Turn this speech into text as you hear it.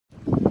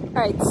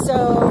Alright,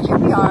 so here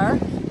we are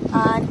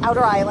on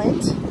Outer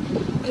Island,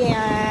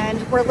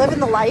 and we're living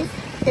the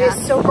life. It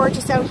is so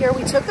gorgeous out here.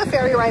 We took the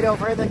ferry ride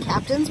over. The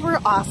captains were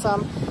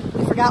awesome.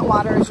 We forgot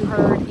water, as you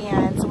heard,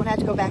 and someone had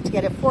to go back to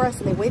get it for us,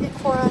 and they waited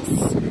for us.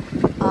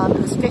 It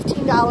was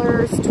 $15,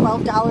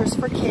 $12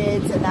 for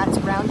kids, and that's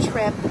round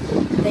trip.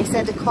 They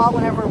said to call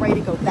whenever we're ready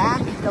to go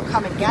back. They'll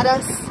come and get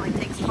us. It only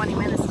takes 20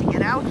 minutes to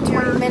get out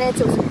here. 20 minutes.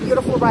 It was a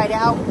beautiful ride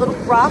out. A little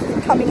rough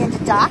coming into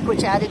dock,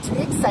 which added to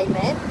the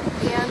excitement.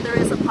 And there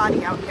is a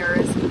potty out here,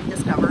 as we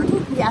discovered.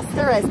 Yes,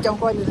 there is. Don't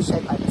go into the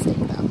shed by mistake,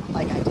 though,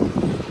 like I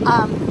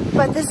did.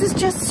 But this is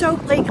just so,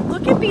 like,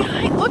 look at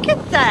behind. Look at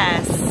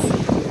this.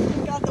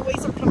 God, the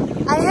waves are coming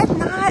together. I have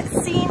not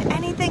seen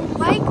anything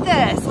like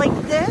this. Like,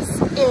 this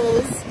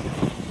is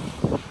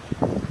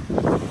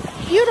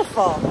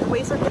beautiful. The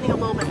waves are getting a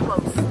little bit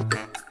close.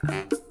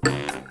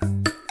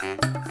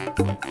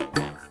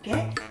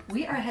 Okay,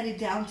 we are headed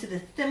down to the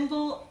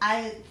Thimble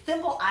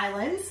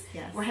Islands.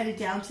 Yes. We're headed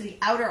down to the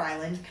outer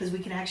island because we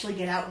can actually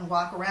get out and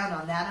walk around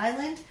on that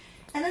island.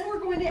 And then we're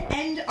going to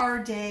end our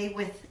day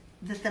with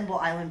the Thimble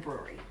Island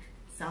Brewery.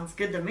 Sounds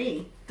good to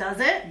me. Does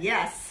it?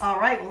 Yes. All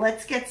right, well,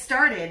 let's get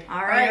started.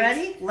 All right. Are you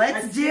ready?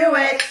 Let's do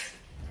it.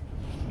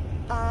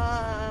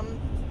 I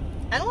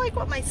don't like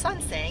what my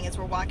son's saying as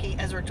we're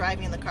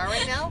driving in the car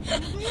right now.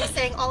 He's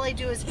saying all I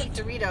do is eat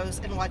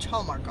Doritos and watch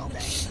Hallmark all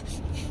day.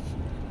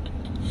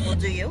 Well,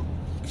 do you?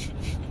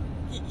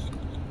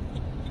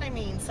 I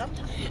mean,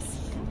 sometimes.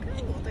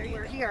 Okay, well, there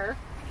you're here.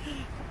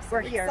 We're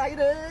here.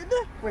 Excited.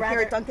 We're here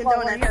at Dunkin' Well,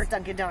 Donuts. we're here at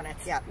Dunkin'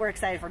 Donuts. Yeah. We're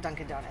excited for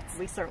Dunkin' Donuts.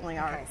 We certainly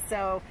are. Okay,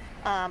 so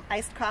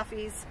iced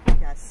coffees,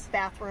 Yes.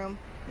 bathroom,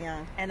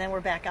 Yeah. and then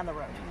we're back on the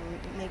road.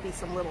 Maybe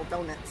some little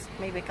donuts.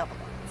 Maybe a couple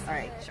donuts. All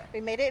right. Sure.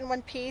 We made it in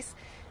one piece,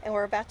 and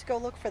we're about to go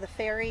look for the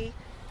ferry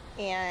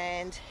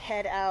and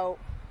head out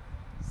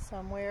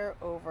somewhere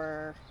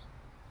over,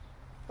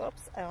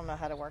 oops, I don't know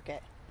how to work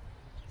it.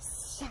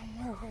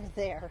 Somewhere over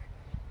there,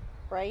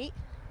 right?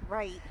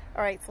 Right.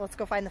 All right, so let's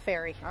go find the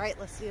ferry. All right,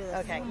 let's do this.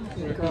 Okay.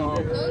 Oh,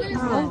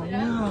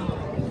 no.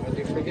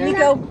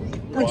 Nico,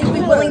 would you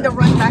be willing to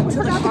run back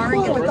to the car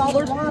and get with all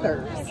the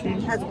water?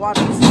 It has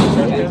water. No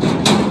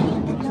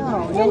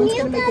one's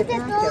going to make it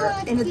back there,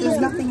 and there's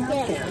nothing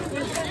out there.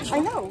 I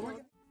know.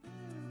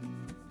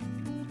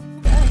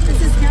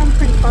 This is down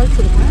pretty far to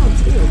the ground,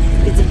 too.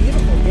 It's a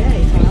beautiful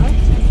day, huh?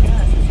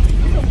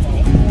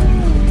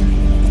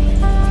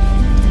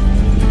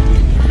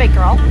 Big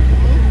girl,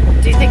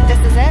 do you think this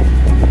is it?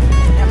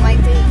 That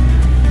might be.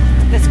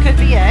 This could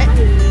be it.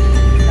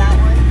 That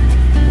one.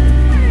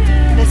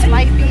 This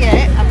might be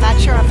it. I'm not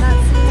sure. I'm not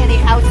seeing any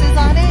houses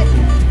on it,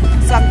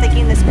 so I'm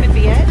thinking this could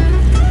be it.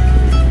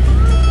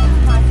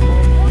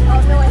 Oh,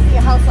 no, I see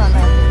a house on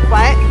there.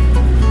 What?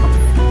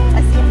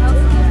 I see a house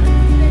on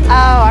there.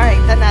 Oh, all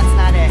right. Then that's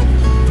not it.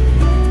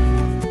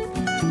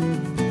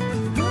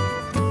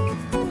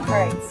 All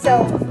right. So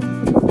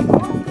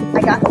I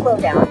got the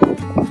lowdown.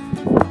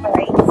 All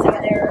right. So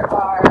there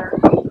are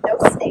no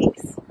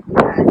snakes.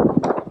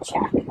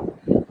 Check.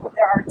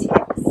 There are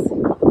ticks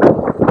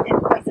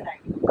and poison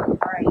ivy. All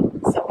right.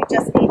 So we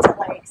just need to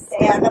like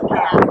stay on the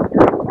path.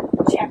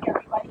 Check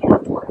everybody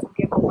afterwards. We'll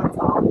give them once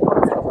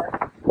over.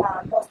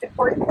 Most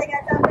important thing I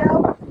found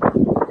out,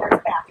 there's a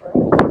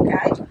bathroom.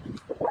 Okay.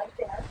 Right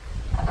there.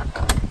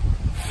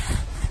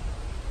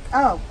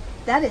 Oh,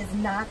 that is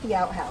not the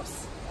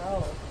outhouse.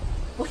 Oh.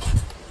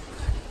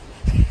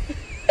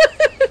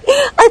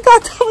 I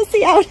thought that was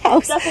the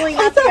outhouse. Definitely I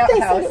not the thought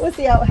they outhouse. said it was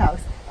the outhouse.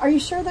 Are you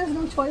sure there's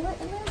no toilet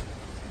in there?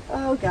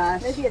 Oh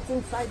gosh. Maybe it's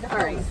inside the house.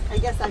 All right. I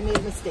guess I made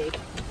a mistake.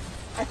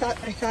 I thought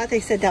they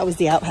said that was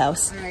the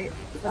outhouse. All right.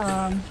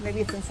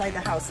 Maybe it's inside the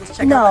house. Let's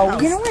check out No, the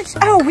house. you know what?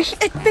 Oh,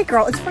 big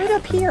girl, it's right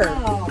up here.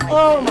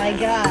 Oh, my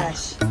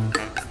gosh.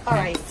 All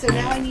right, so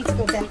now I need to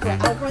go back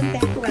around. I'll run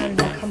back around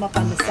and I'll come up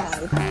on the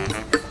side.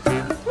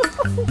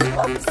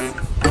 Oops.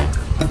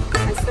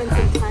 I spent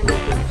some time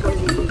looking for the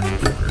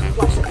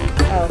flusher.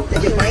 Oh,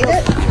 did you find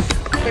it?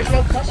 There's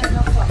no flusher.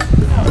 No flusher.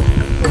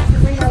 It's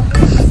right out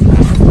here.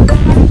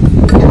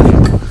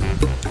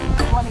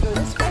 You want to go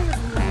this way or do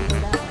you want to go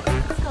that way?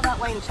 Let's go that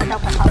way and check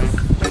out the house.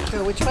 Go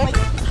which way?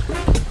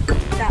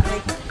 That way.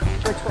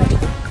 Which way?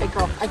 Big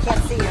girl, I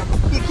can't see you.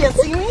 You can't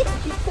see me? You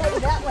keep saying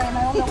that way and I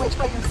don't know which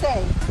way you're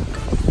saying.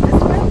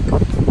 This way?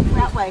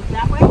 That way.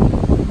 That way?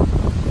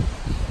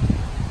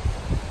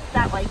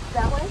 That way.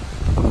 That way?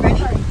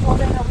 Ready? All right. Well,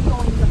 then are we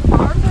going the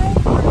far way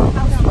or the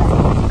house way?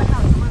 The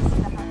house. I want to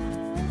see the house.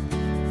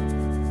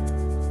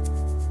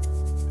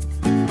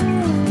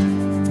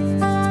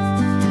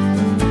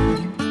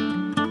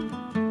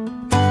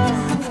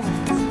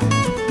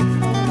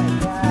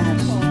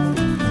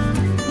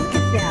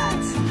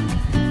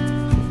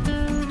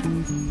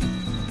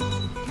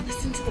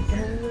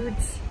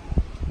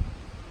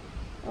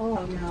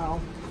 Oh no.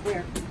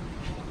 Where?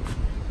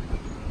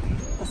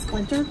 A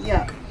splinter?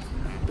 Yeah.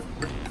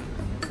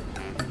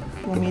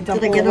 You want me to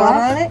dump Did a it get little water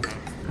off? on it?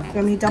 You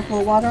want me to dump a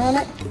little water on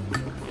it?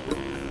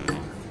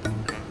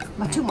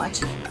 Not too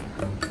much.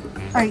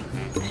 Alright.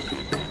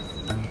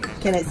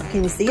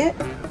 Can you see it?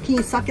 Can Can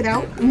you suck it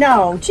out?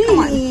 No,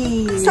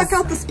 jeez. Suck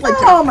out the splinter.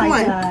 Oh my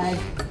God.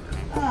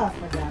 Oh,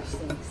 for gosh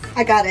sakes.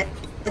 I got it.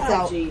 It's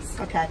out. Jeez.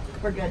 Okay,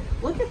 we're good.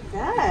 Look at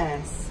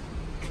this.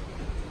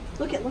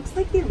 Look, it looks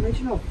like the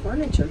original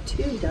furniture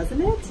too,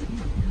 doesn't it?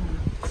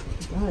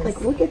 Nice.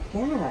 Like, look at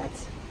that.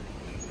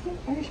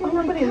 Are you sure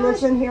nobody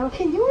lives in here?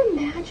 Can you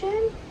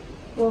imagine?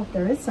 Well, if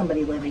there is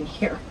somebody living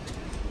here.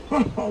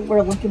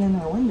 We're looking in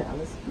our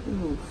windows.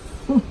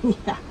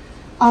 Yeah.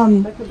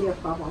 That could be a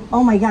problem.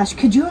 Oh my gosh,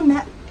 could you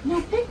imagine? No,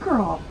 big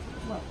girl.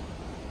 What?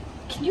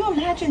 Can you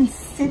imagine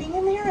sitting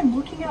in there and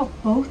looking out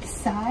both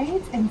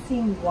sides and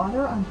seeing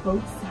water on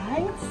both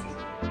sides?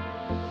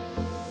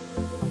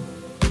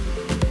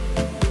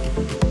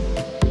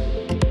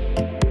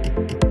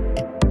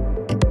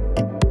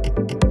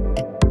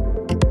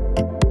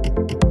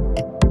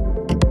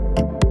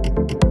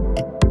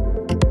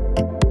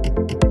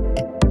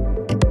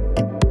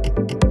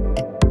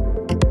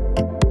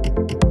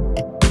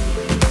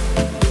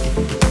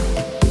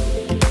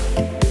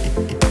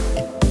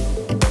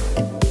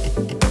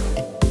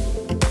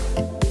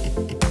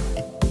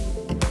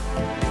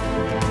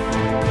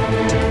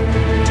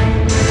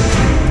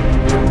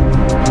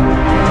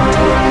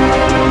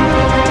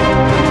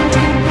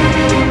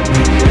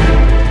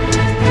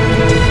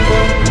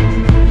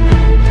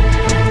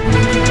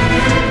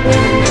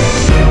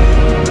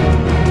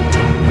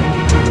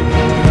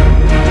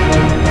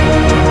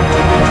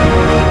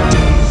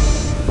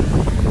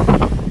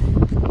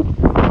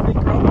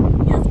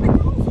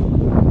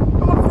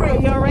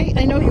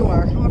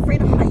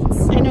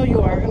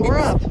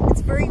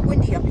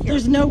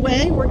 There's no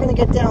way we're gonna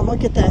get down.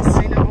 Look at this.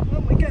 I know.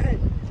 Oh my God.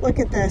 Look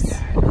at this.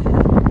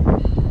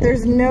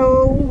 There's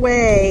no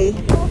way.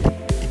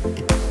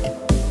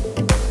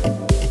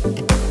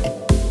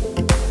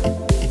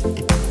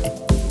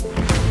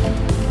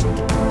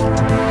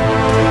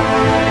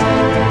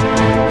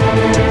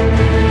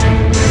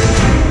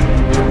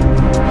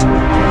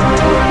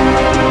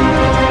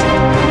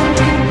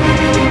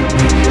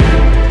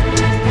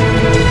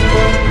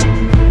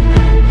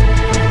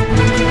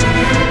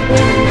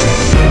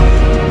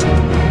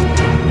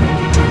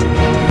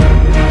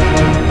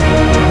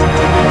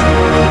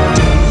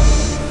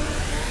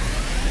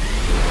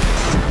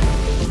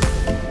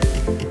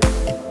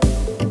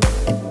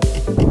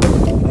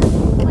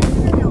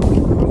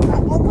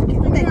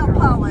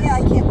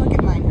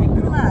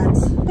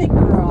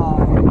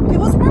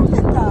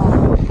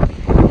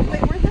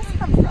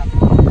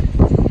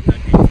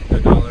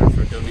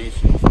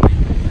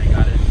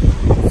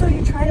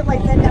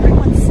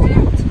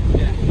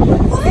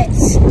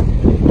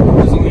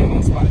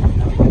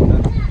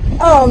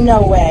 Oh,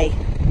 no way.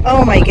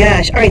 Oh my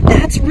gosh. All right,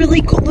 that's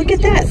really cool. Look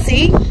at that.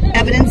 See?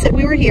 Evidence that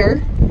we were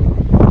here.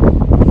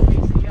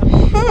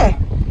 Huh.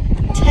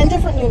 10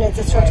 different units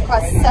that stretch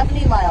across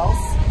 70 miles.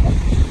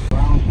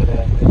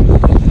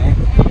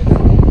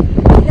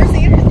 Where's the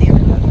amphitheater?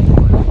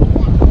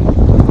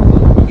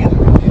 Yeah.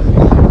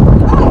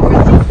 Oh,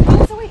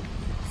 really? So wait.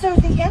 So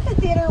the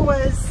amphitheater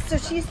was, so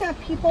she's got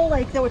people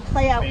like that would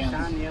play out. It's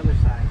on the other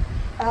side.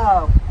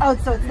 Oh. Oh,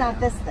 so it's not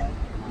this thing.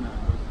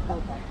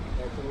 Okay.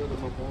 That's a little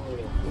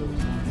memorial.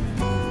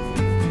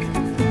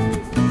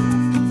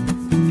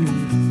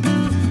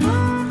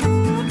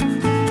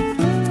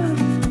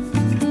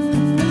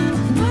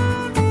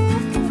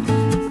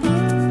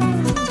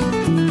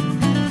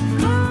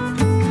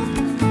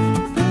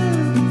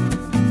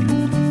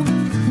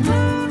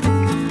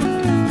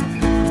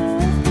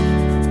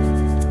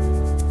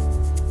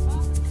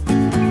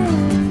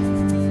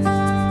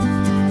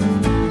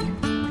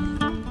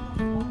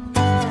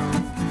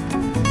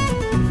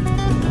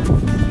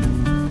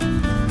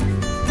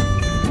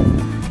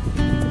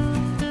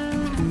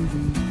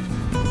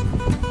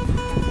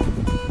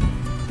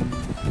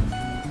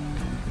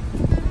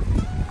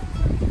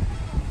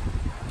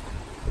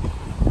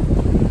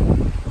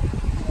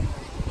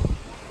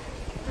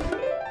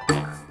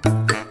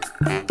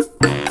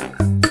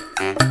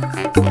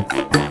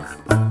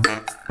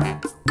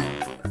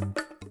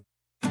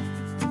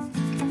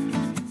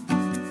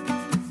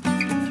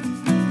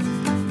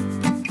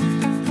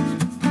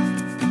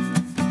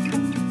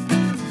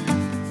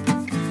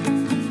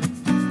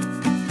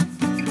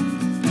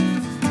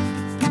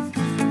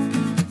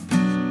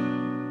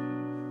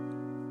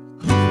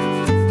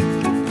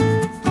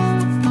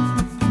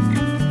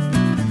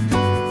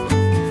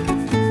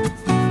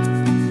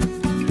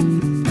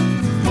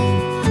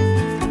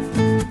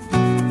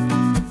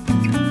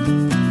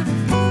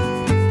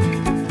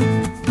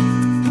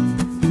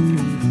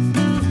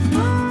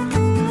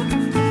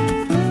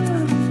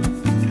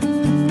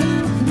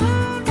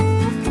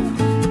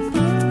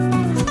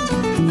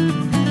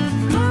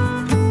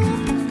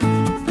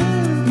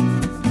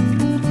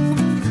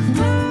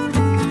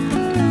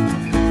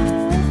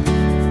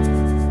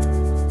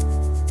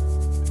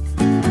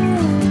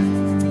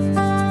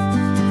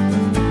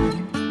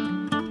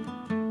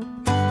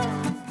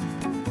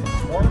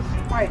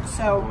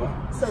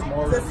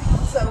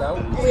 So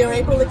we were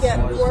able to get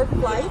 4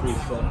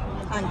 flights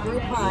on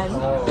Groupon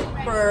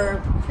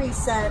for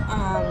preset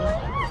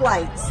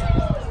flights,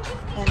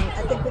 and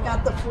I think we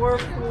got the 4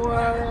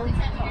 for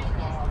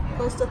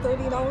close to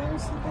 $30, I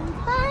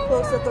think.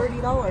 Close to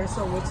 $30,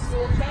 so it's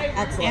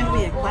excellent. And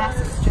we had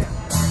classes too.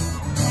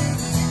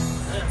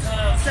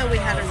 So we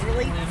had a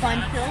really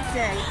fun-filled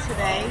day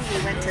today.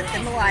 We went to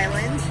Thimble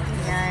Island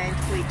and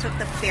we took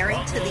the ferry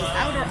to the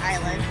outer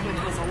island,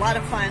 which was a lot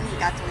of fun. We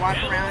got to walk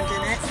around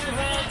on it,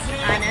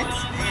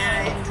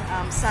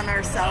 and sun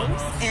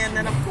ourselves. And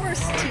then, of course,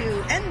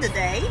 to end the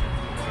day,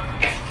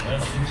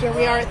 here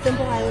we are at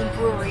Thimble Island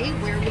Brewery,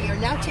 where we are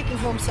now taking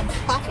home some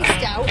coffee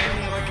stout, and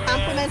we have our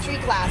complimentary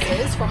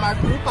glasses from our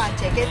Groupon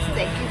tickets.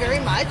 Thank you very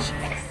much.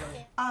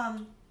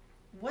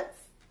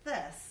 What's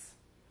this,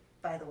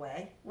 by the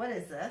way? What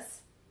is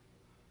this?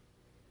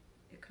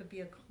 It could be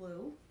a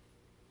clue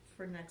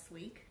for next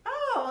week.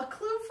 Oh, a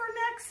clue for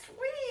next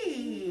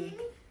week.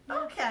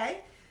 Mm-hmm.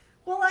 Okay.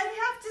 Well, I'd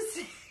have to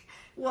say,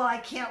 well, I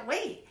can't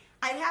wait.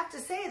 I'd have to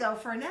say, though,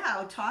 for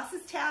now, T.O.S.S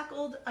has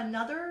tackled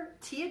another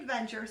tea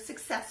adventure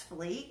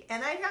successfully,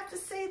 and I'd have to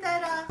say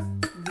that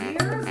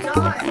we're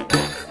done.